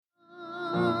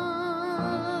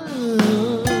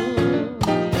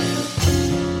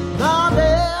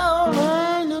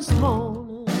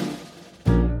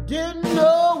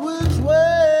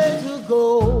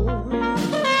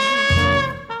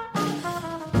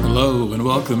Hello and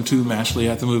welcome to Mashley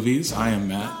at the Movies. I am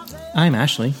Matt. I'm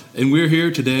Ashley. And we're here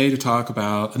today to talk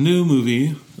about a new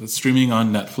movie that's streaming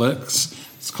on Netflix.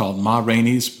 It's called Ma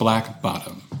Rainey's Black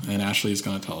Bottom. And Ashley's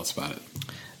going to tell us about it.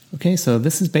 Okay, so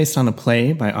this is based on a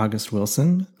play by August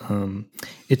Wilson.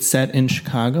 It's set in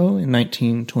Chicago in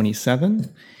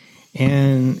 1927.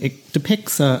 And it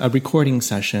depicts a recording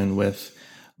session with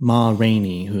Ma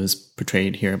Rainey, who is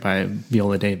portrayed here by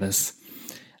Viola Davis.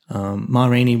 Ma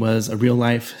Rainey was a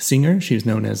real-life singer. She was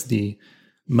known as the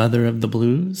Mother of the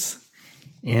Blues.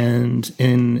 And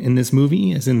in this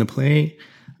movie, as in the play,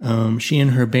 she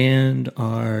and her band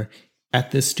are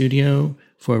at this studio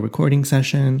for a recording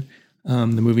session. The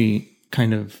movie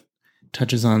kind of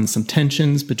touches on some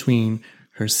tensions between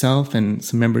herself and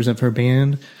some members of her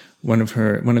band. One of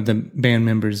the band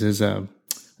members is a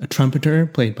trumpeter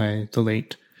played by the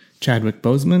late Chadwick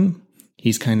Boseman.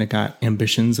 He's kind of got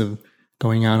ambitions of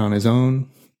going out on his own.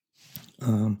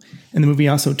 And the movie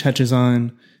also touches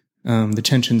on the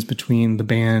tensions between the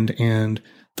band and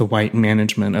the white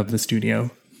management of the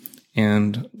studio.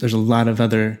 And there's a lot of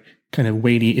other kind of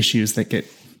weighty issues that get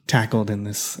tackled in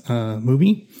this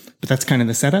movie. But that's kind of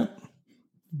the setup.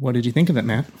 What did you think of it,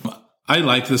 Matt? I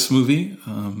like this movie.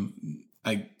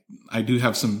 I do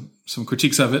have some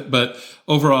critiques of it, but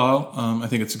overall, I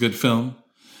think it's a good film.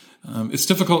 It's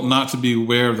difficult not to be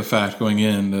aware of the fact going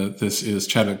in that this is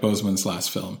Chadwick Boseman's last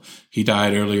film. He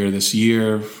died earlier this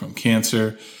year from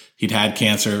cancer. He'd had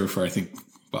cancer for, I think,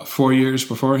 about 4 years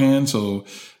beforehand. So,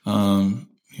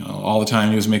 all the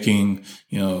time he was making,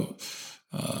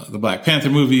 the Black Panther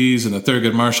movies and the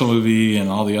Thurgood Marshall movie and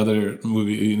all the other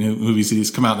movies that he's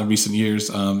come out in the recent years.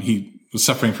 He was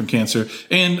suffering from cancer.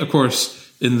 And, of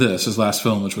course, in this, his last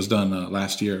film, which was done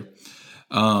last year.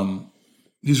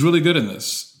 He's really good in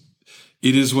this.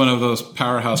 It is one of those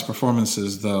powerhouse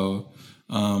performances, though.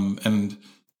 And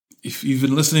if you've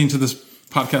been listening to this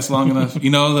podcast long enough,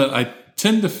 you know that I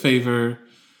tend to favor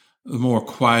the more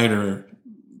quieter,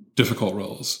 difficult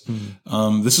roles.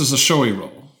 This is a showy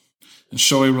role. And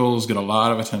showy roles get a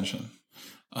lot of attention.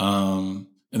 And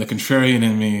the contrarian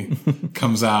in me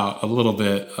comes out a little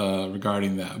bit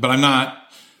regarding that. But I'm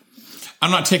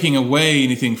not taking away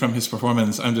anything from his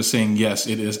performance. I'm just saying, yes,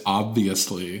 it is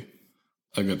obviously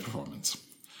a good performance.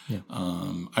 Yeah.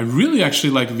 I really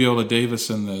actually like Viola Davis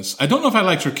in this. I don't know if I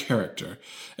liked her character,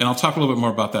 and I'll talk a little bit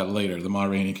more about that later, the Ma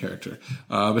Rainey character.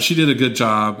 But she did a good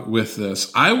job with this.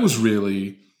 I was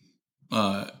really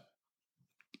happy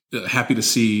to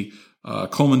see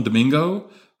Coleman Domingo,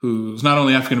 who's not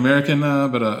only African-American,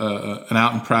 but an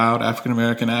out and proud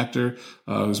African-American actor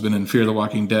who's been in Fear the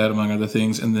Walking Dead, among other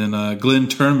things. And then Glenn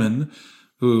Turman,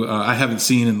 who I haven't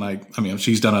seen in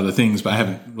she's done other things, but I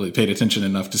haven't really paid attention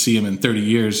enough to see him in 30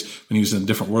 years when he was in a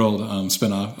Different World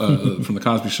spinoff from The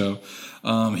Cosby Show.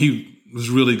 He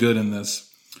was really good in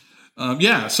this.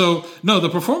 The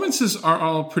performances are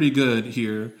all pretty good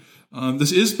here.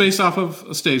 This is based off of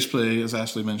a stage play, as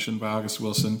Ashley mentioned, by August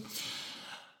Wilson.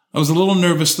 I was a little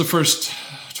nervous the first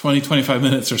 20, 25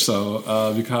 minutes or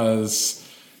so because,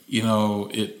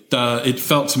 it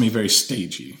felt to me very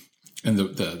stagey. And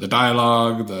the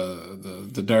dialogue,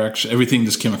 the direction, everything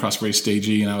just came across very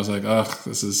stagey. And I was like, I'm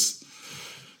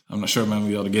not sure I'm going to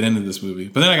be able to get into this movie.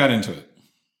 But then I got into it.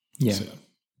 Yeah. So.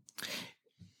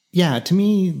 Yeah, to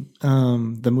me,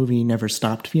 the movie never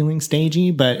stopped feeling stagey,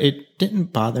 but it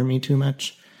didn't bother me too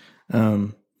much.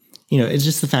 It's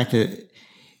just the fact that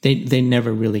they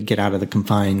never really get out of the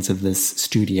confines of this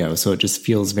studio. So it just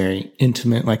feels very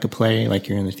intimate, like a play, like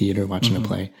you're in the theater watching a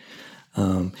play.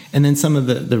 And then some of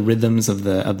the rhythms of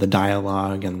the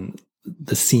dialogue and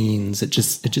the scenes, it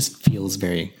just feels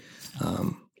very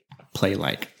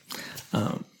play-like.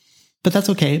 But that's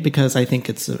okay because I think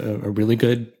it's a really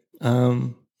good.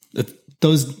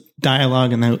 Those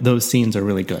dialogue and those scenes are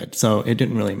really good, so it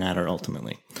didn't really matter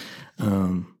ultimately.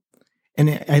 And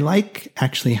I like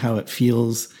actually how it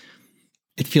feels.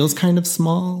 It feels kind of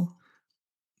small,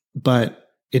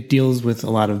 but it deals with a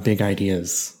lot of big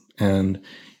ideas. And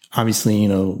obviously,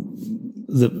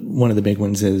 one of the big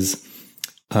ones is,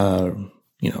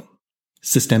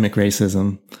 systemic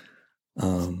racism,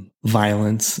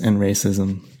 violence and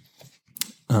racism,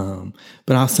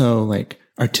 but also like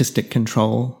artistic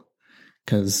control,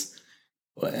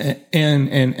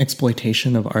 and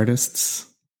exploitation of artists.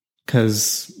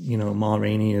 Because, Ma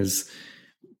Rainey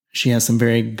she has some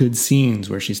very good scenes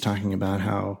where she's talking about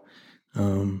how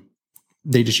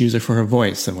they just use her for her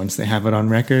voice. And once they have it on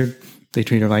record, they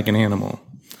treat her like an animal.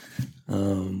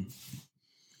 And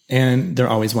they're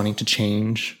always wanting to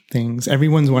change things.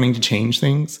 Everyone's wanting to change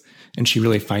things. And she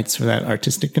really fights for that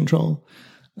artistic control.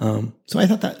 So I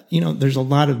thought that, there's a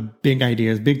lot of big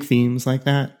ideas, big themes like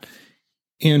that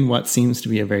in what seems to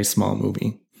be a very small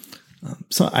movie.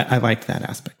 So I liked that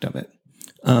aspect of it.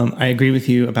 I agree with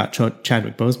you about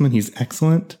Chadwick Boseman. He's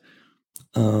excellent.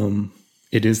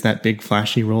 It is that big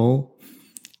flashy role.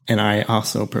 And I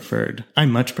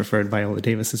much preferred Viola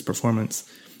Davis's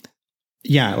performance.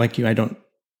 Yeah, like you, I don't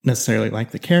necessarily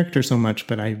like the character so much,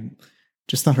 but I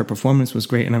just thought her performance was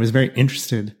great. And I was very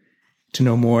interested to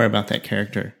know more about that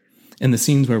character. And the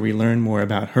scenes where we learn more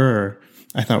about her,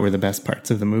 I thought were the best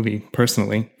parts of the movie,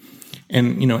 personally.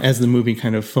 And, as the movie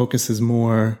kind of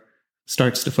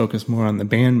starts to focus more on the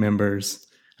band members,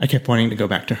 I kept wanting to go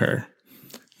back to her.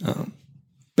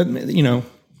 But,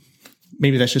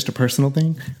 maybe that's just a personal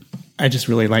thing. I just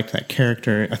really liked that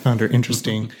character. I found her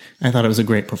interesting. I thought it was a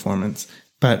great performance.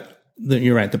 But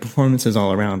you're right. The performances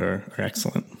all around are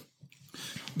excellent.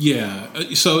 Yeah.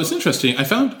 So it's interesting. I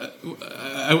found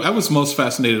I was most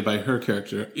fascinated by her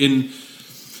character in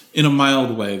a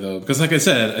mild way, though, because like I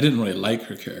said, I didn't really like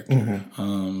her character.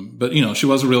 Mm-hmm. But, she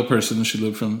was a real person. She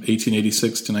lived from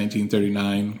 1886 to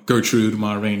 1939. Gertrude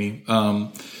Ma Rainey.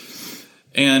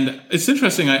 And it's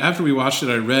interesting. After we watched it,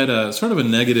 I read sort of a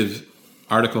negative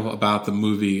article about the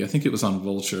movie. I think it was on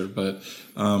Vulture, but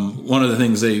one of the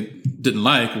things they didn't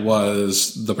like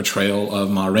was the portrayal of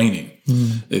Ma Rainey.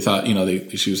 Mm. They thought,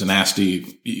 she was a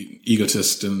nasty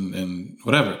egotist and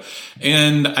whatever.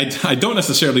 And I don't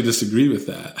necessarily disagree with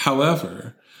that.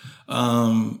 However,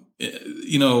 I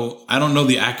don't know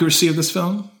the accuracy of this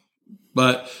film,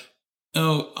 but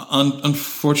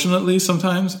unfortunately,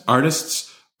 sometimes artists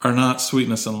are not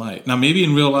sweetness and light. Now, maybe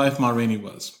in real life, Ma Rainey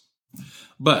was.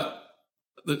 But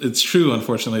it's true,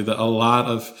 unfortunately, that a lot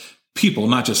of people,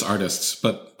 not just artists,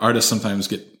 but artists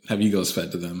sometimes have egos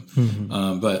fed to them.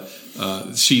 Mm-hmm. But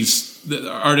the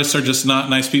artists are just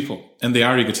not nice people, and they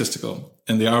are egotistical,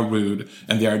 and they are rude,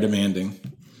 and they are demanding.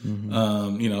 Mm-hmm.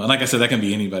 And like I said, that can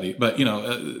be anybody. But,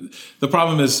 the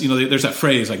problem is, there's that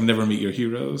phrase, like, never meet your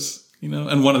heroes,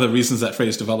 and one of the reasons that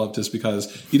phrase developed is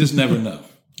because you just never know.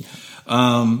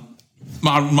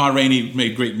 Ma Rainey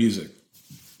made great music,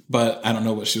 but I don't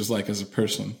know what she was like as a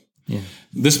person. Yeah.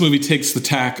 This movie takes the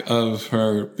tack of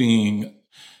her being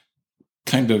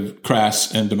kind of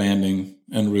crass and demanding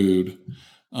and rude.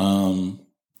 And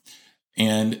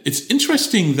it's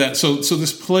interesting that, so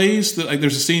this plays that, like,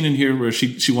 there's a scene in here where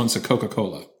she wants a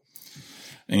Coca-Cola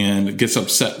and gets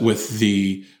upset with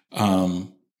the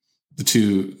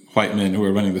two white men who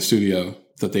are running the studio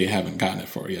that they haven't gotten it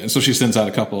for yet. And so she sends out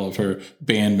a couple of her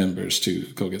band members to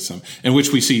go get some, in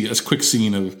which we see a quick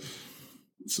scene of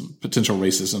some potential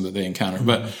racism that they encounter. Mm-hmm.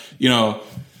 But,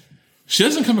 she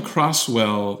doesn't come across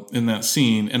well in that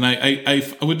scene. And I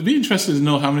would be interested to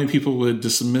know how many people would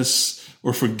dismiss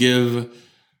or forgive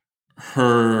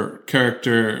her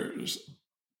character,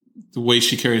 the way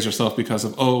she carries herself, because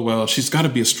of, she's got to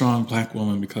be a strong black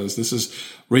woman because this is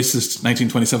racist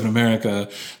 1927 America.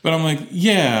 But I'm like,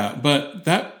 yeah, but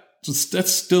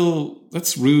that's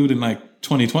rude in like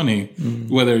 2020,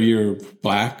 mm-hmm. whether you're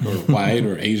black or white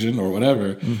or Asian or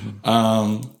whatever.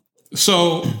 Mm-hmm.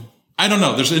 So I don't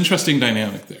know. There's an interesting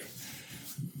dynamic there.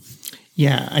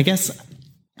 Yeah, I guess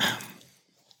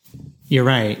you're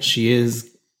right. She is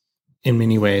in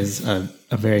many ways a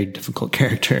very difficult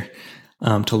character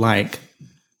to like.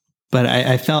 But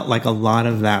I felt like a lot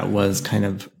of that was kind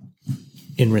of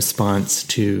in response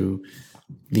to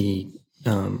the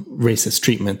racist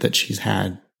treatment that she's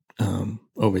had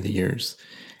over the years.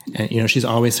 And, she's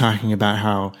always talking about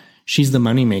how she's the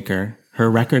moneymaker. Her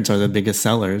records are the biggest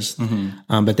sellers,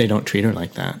 mm-hmm. But they don't treat her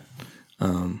like that.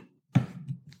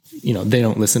 They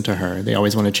don't listen to her. They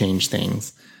always want to change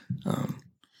things.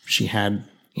 She had,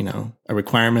 a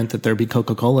requirement that there be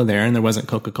Coca-Cola there, and there wasn't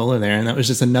Coca-Cola there. And that was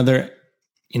just another,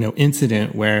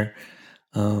 incident where,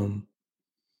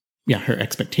 her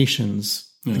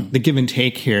expectations, the give and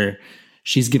take here,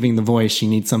 she's giving the voice, she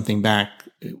needs something back.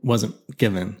 It wasn't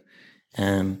given.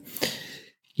 And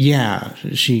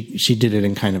she did it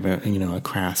in kind of a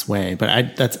crass way, but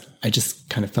I just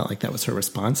kind of felt like that was her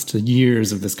response to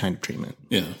years of this kind of treatment.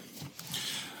 Yeah.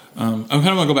 I kind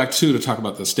of want to go back to talk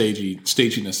about the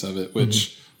staginess of it, which,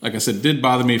 mm-hmm. like I said, did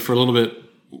bother me for a little bit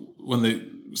when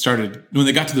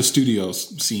they got to the studio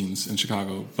scenes in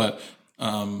Chicago. But,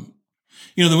 the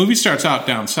movie starts out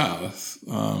down south,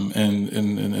 and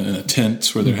in a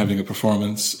tent where they're mm-hmm. having a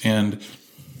performance. And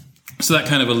so that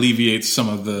kind of alleviates some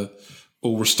of the,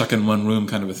 we're stuck in one room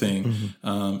kind of a thing.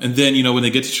 Mm-hmm. And then, when they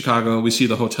get to Chicago, we see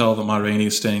the hotel that Ma Rainey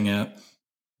is staying at.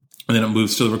 And then it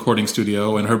moves to the recording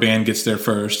studio, and her band gets there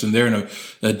first, and they're in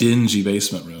a dingy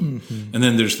basement room. Mm-hmm. And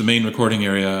then there's the main recording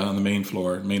area on the main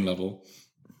floor, main level.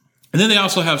 And then they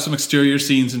also have some exterior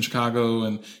scenes in Chicago,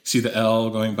 and you see the L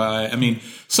going by. I mean,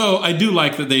 so I do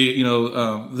like that they,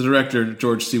 the director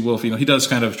George C. Wolfe, he does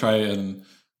kind of try and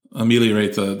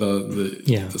ameliorate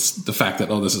the fact that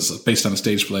this is based on a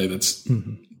stage play that's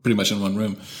pretty much in one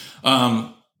room.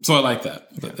 So I like that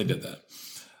they did that.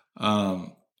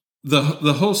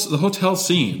 The hotel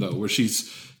scene though, where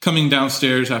she's coming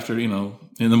downstairs after in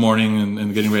the morning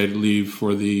and getting ready to leave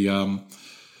for the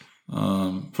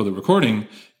recording.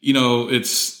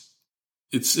 It's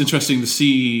interesting to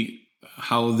see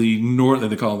how they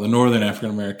call it the Northern African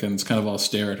Americans kind of all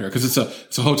stare at her, because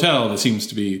it's a hotel that seems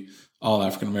to be all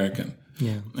African American.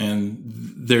 Yeah. And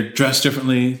they're dressed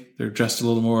differently. They're dressed a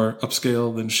little more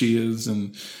upscale than she is,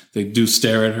 and they do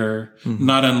stare at her. Mm-hmm.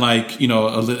 Not unlike, in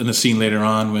a scene later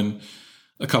on when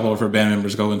a couple of her band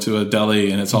members go into a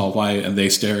deli and it's all white and they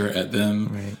stare at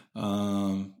them.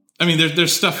 Right.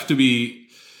 There's stuff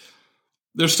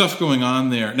there's stuff going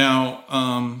on there. Now,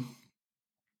 and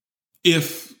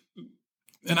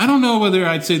I don't know whether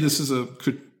I'd say this is a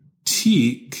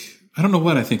critique. I don't know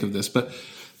what I think of this, but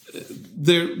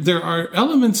there are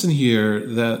elements in here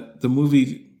that the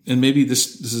movie, and maybe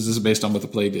this is based on what the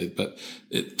play did, but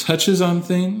it touches on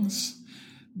things,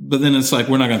 but then it's like,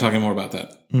 we're not going to talk anymore about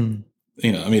that. Mm.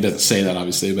 It doesn't say that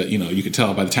obviously, but you could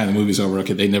tell by the time the movie's over,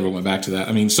 okay, they never went back to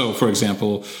that. So for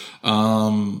example,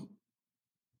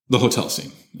 the hotel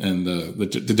scene and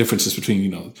the differences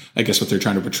between, I guess what they're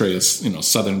trying to portray is,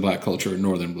 Southern Black culture and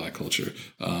Northern Black culture.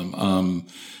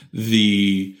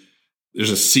 There's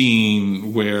a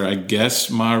scene where I guess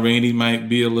Ma Rainey might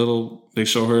be they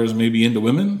show her as maybe into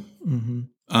women.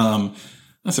 Mm-hmm.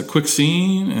 That's a quick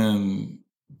scene and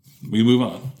we move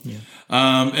on. Yeah.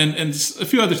 And a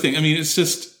few other things. It's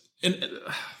just, and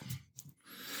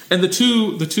the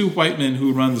two white men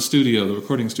who run the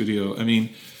recording studio,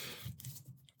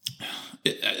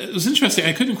 it was interesting.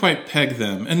 I couldn't quite peg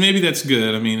them, and maybe that's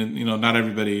good. Not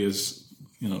everybody is,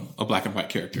 a black and white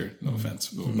character. No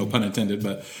offense, no pun intended.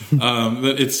 But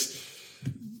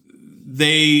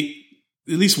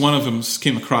at least one of them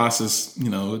came across as,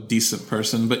 a decent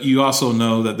person. But you also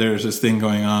know that there's this thing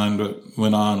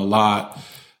went on a lot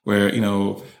where,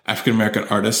 African American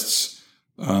artists,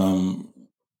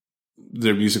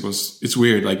 their music it's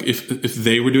weird. Like if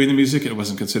they were doing the music, it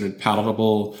wasn't considered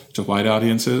palatable to white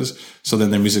audiences. So then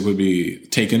their music would be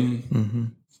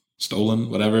taken, stolen,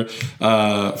 whatever,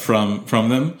 from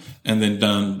them, and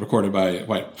then recorded by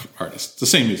white artists. The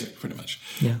same music, pretty much.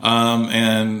 Yeah.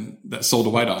 And that sold to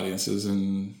white audiences,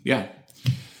 and yeah.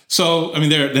 So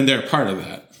they're part of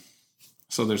that.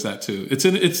 So there's that too.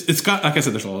 It's got, like I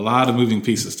said, there's a lot of moving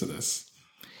pieces to this.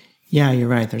 Yeah, you're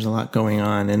right. There's a lot going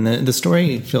on. And the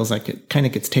story feels like it kind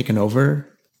of gets taken over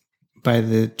by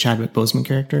the Chadwick Boseman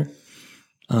character.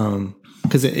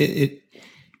 Because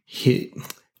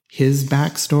his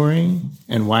backstory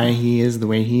and why he is the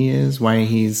way he is, why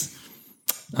he's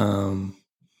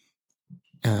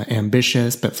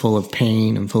ambitious but full of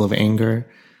pain and full of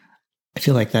anger. I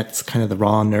feel like that's kind of the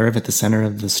raw nerve at the center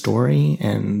of the story.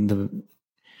 And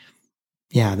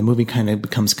the movie kind of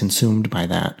becomes consumed by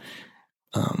that.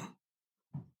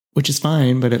 Which is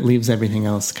fine, but it leaves everything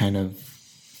else kind of,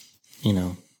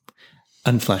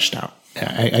 unfleshed out.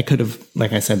 I could have,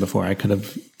 like I said before, I could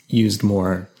have used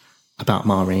more about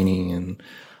Ma Rainey and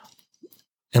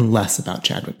less about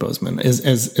Chadwick Boseman.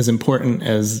 As important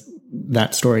as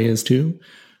that story is too,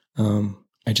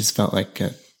 I just felt like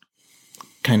it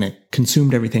kind of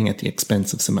consumed everything at the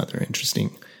expense of some other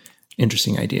interesting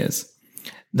ideas.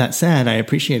 That said, I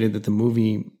appreciated that the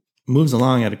movie moves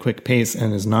along at a quick pace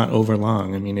and is not over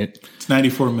long. It's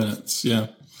 94 minutes. Yeah.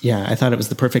 Yeah. I thought it was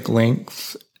the perfect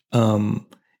length. I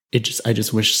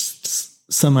just wish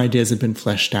some ideas had been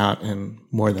fleshed out and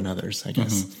more than others, I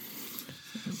guess.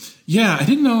 Mm-hmm. Yeah. I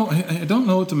didn't know. I don't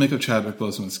know what to make of Chadwick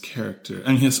Boseman's character.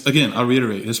 Again, I'll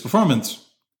reiterate, his performance,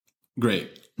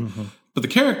 great. Mm-hmm. But the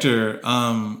character,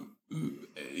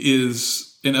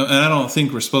 is, and I don't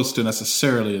think we're supposed to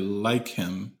necessarily like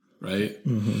him. Right.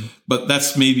 Mm-hmm. But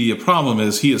that's maybe a problem,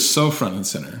 is he is so front and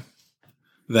center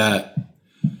that,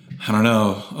 I don't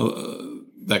know,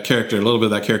 that character, a little bit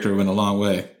of that character went a long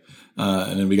way.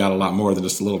 And then we got a lot more than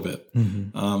just a little bit.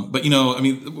 Mm-hmm. But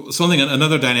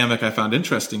another dynamic I found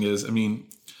interesting is,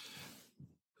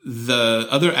 the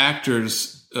other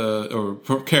actors, or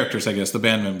characters, I guess, the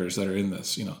band members that are in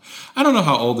this, I don't know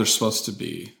how old they're supposed to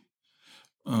be.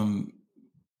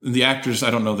 The actors,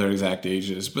 I don't know their exact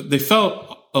ages, but they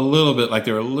felt a little bit like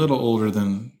they were a little older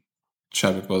than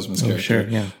Chadwick Boseman's character. Sure,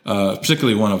 yeah.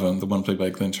 Particularly one of them, the one played by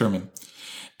Glenn Turman.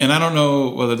 And I don't know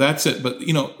whether that's it, but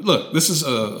look, this is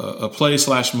a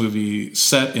play/movie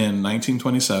set in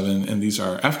 1927, and these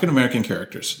are African American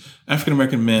characters, African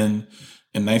American men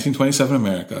in 1927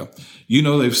 America.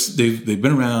 They've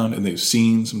been around and they've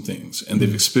seen some things and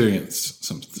they've experienced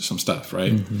some stuff,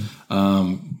 right?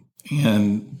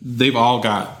 And they've all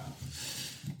got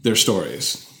their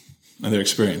stories and their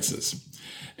experiences.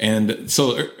 And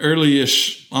so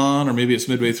early-ish on, or maybe it's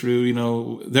midway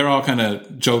through, they're all kind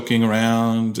of joking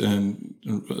around, and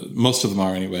most of them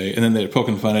are anyway. And then they're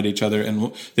poking fun at each other,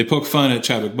 and they poke fun at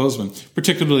Chadwick Boseman,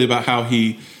 particularly about how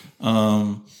he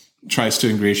tries to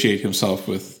ingratiate himself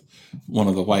with one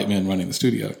of the white men running the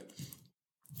studio.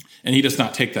 And he does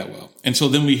not take that well. And so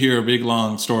then we hear a big,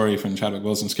 long story from Chadwick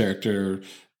Boseman's character,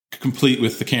 complete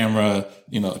with the camera,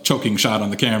 choking shot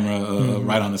on the camera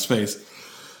right on his face.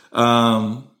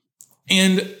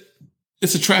 And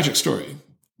it's a tragic story,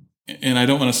 and I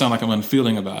don't want to sound like I'm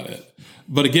unfeeling about it.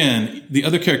 But again, the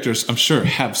other characters, I'm sure,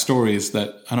 have stories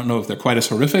that I don't know if they're quite as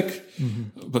horrific,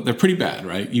 but they're pretty bad,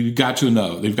 right? You've got to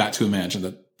know, they've got to imagine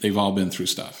that they've all been through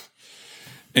stuff.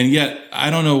 And yet, I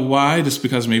don't know why, just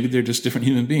because maybe they're just different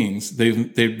human beings.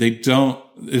 They've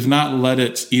not let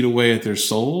it eat away at their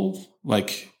soul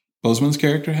like Boseman's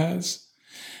character has.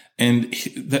 And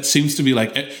that seems to be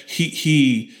like,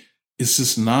 he is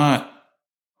just not,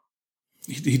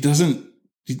 he doesn't,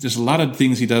 there's a lot of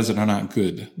things he does that are not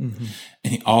good. And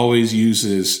he always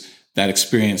uses that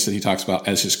experience that he talks about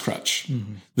as his crutch.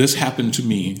 This happened to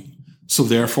me, so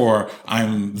therefore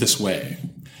I'm this way.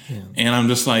 Yeah. And I'm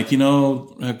just like,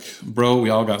 bro, we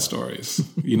all got stories,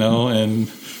 and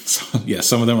so, yeah,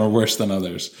 some of them are worse than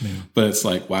others, but it's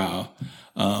like, wow.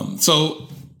 So,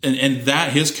 and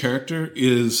that his character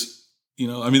is,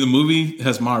 the movie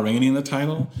has Ma Rainey in the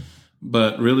title,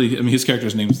 but really, his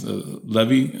character's name's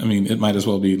Levy. It might as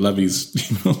well be Levy's,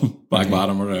 Black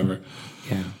Bottom or whatever.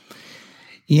 Yeah.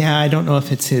 Yeah. I don't know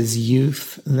if it's his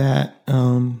youth that,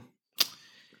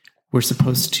 we're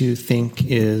supposed to think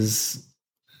is,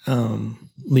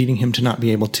 leading him to not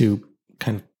be able to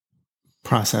kind of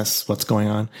process what's going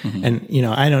on. And,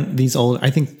 I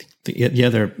think the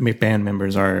other band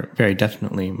members are very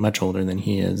definitely much older than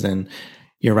he is. And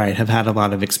you're right, have had a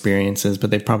lot of experiences,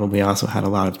 but they've probably also had a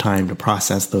lot of time to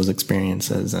process those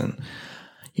experiences. And,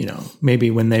 maybe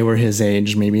when they were his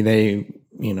age, maybe they,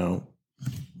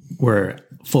 were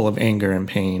full of anger and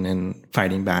pain and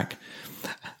fighting back.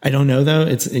 I don't know though.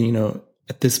 It's,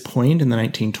 at this point in the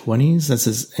 1920s,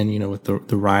 with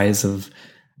the rise of,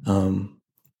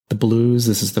 the blues,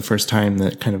 this is the first time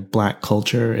that kind of Black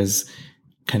culture is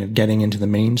kind of getting into the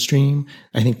mainstream.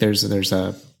 I think there's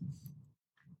a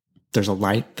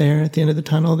light there at the end of the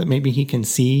tunnel that maybe he can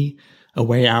see a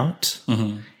way out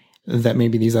that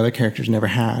maybe these other characters never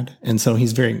had. And so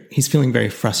he's feeling very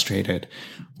frustrated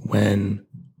when,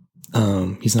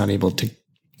 he's not able to,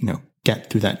 get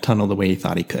through that tunnel the way he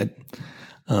thought he could.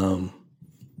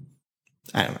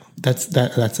 I don't know.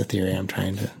 That's a theory I'm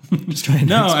trying to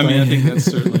explain. I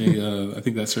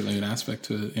think that's certainly an aspect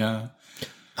to it. Yeah.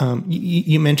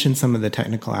 You mentioned some of the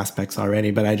technical aspects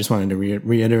already, but I just wanted to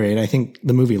reiterate. I think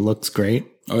the movie looks great.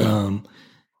 Oh, yeah.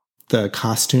 The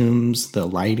costumes, the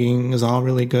lighting is all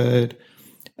really good.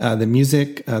 The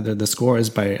music, the score is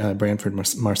by Branford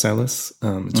Marsalis.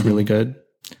 It's really good.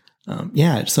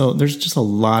 So there's just a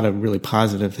lot of really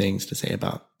positive things to say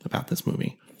about this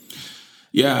movie.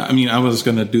 Yeah, I was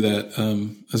going to do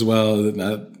that as well.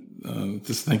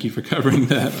 Just thank you for covering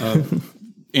that.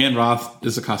 Ann Roth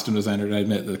is a costume designer, and I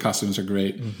admit that the costumes are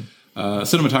great.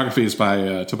 Cinematography is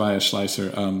by Tobias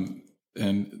Schleicher.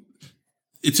 And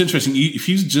it's interesting. If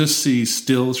you just see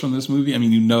stills from this movie,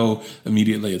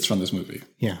 immediately it's from this movie.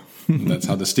 Yeah. That's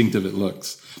how distinctive it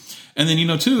looks. And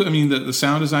then, too, the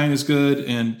sound design is good.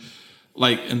 And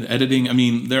in the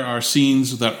editing, there are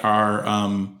scenes that are,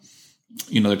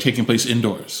 they're taking place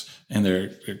indoors, and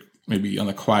they're maybe on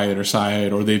the quieter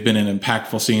side, or they've been in an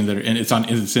impactful scene and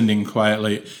it's ending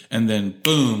quietly, and then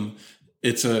boom,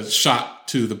 it's a shot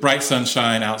to the bright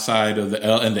sunshine outside of the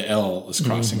L, and the L is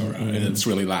crossing around, and it's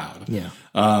really loud. Yeah.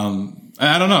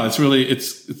 I don't know. It's really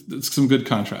it's some good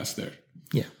contrast there.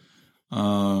 Yeah.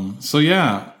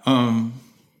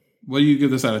 What do you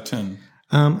give this out of 10?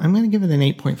 I'm going to give it an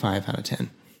 8.5 out of 10.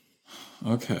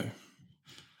 Okay.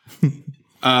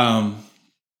 I'm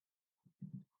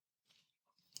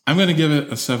going to give it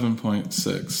a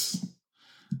 7.6.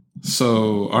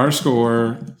 So our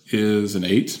score is an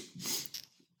 8,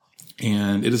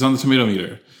 and it is on the tomato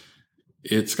meter.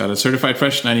 It's got a certified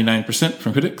fresh 99%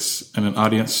 from critics and an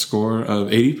audience score of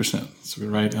 80%. So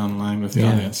we're right on line with the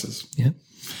audiences. Yeah.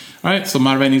 All right. So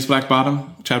Ma Rainey's Black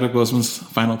Bottom, Chadwick Boseman's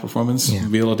final performance. Yeah.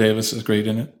 Viola Davis is great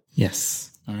in it.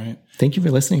 Yes. All right. Thank you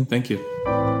for listening. Thank you.